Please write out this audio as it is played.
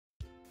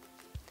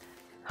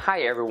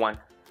Hi everyone,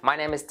 my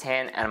name is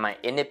Tan and I'm an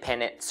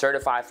independent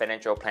certified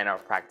financial planner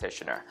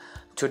practitioner.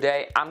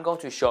 Today I'm going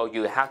to show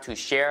you how to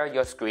share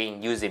your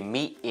screen using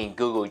Meet in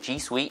Google G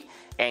Suite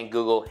and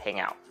Google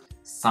Hangouts.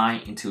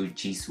 Sign into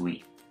G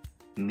Suite.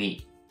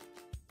 Meet.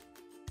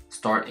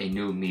 Start a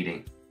new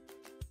meeting.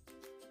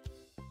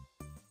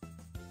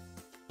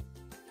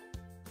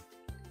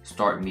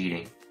 Start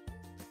meeting.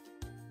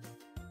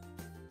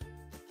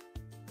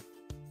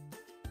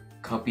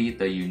 Copy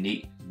the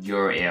unique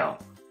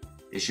URL.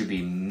 It should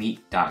be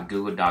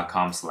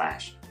meet.google.com/.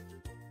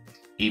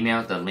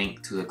 Email the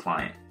link to the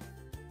client.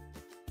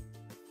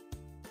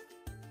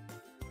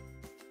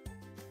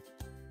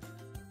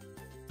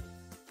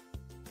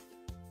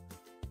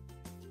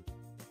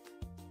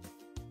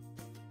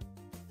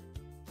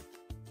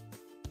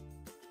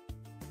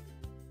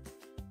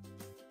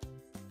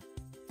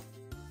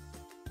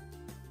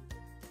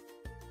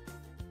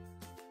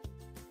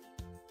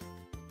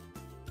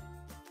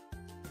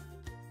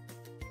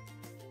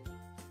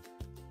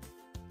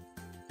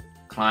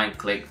 Client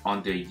click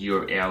on the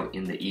URL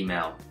in the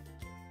email.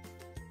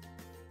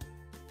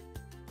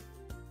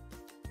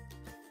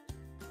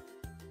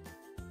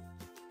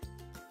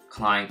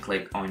 Client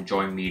click on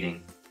Join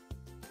Meeting.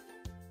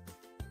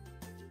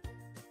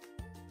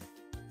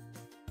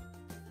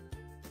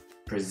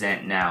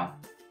 Present now.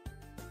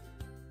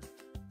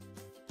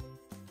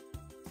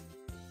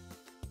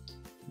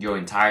 Your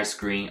entire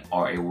screen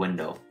or a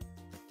window.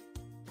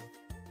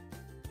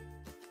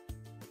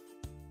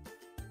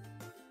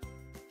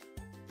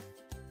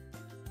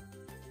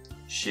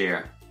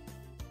 Share.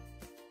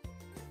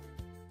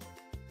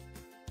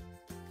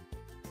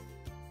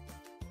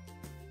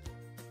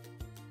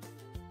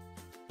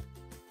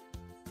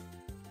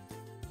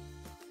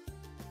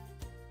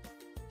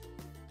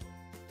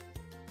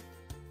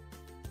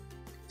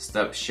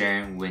 Stop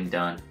sharing when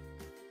done.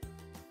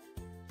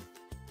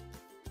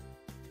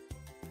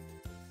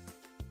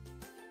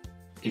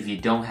 If you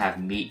don't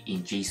have Meet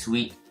in G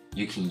Suite,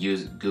 you can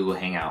use Google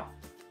Hangouts.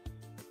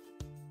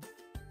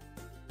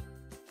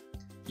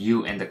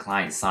 You and the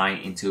client sign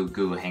into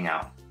Google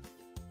Hangouts.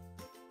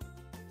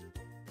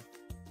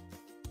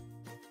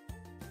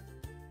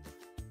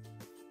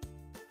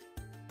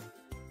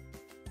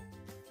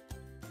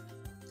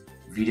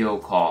 Video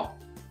call.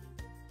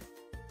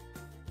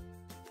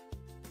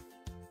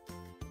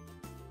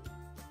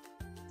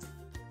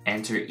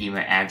 Enter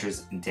email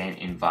address and then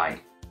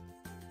invite.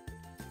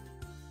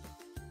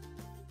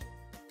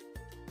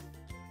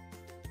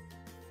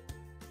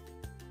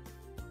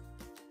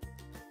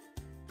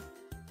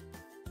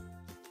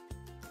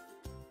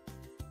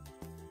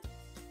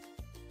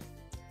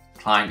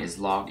 Client is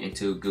logged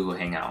into Google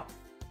Hangout.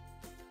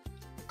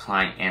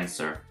 Client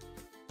answer.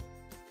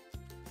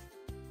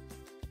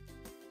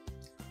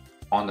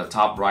 On the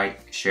top right,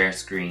 share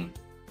screen.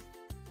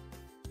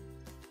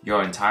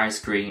 Your entire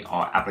screen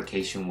or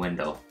application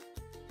window.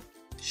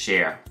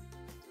 Share.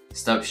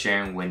 Stop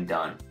sharing when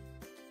done.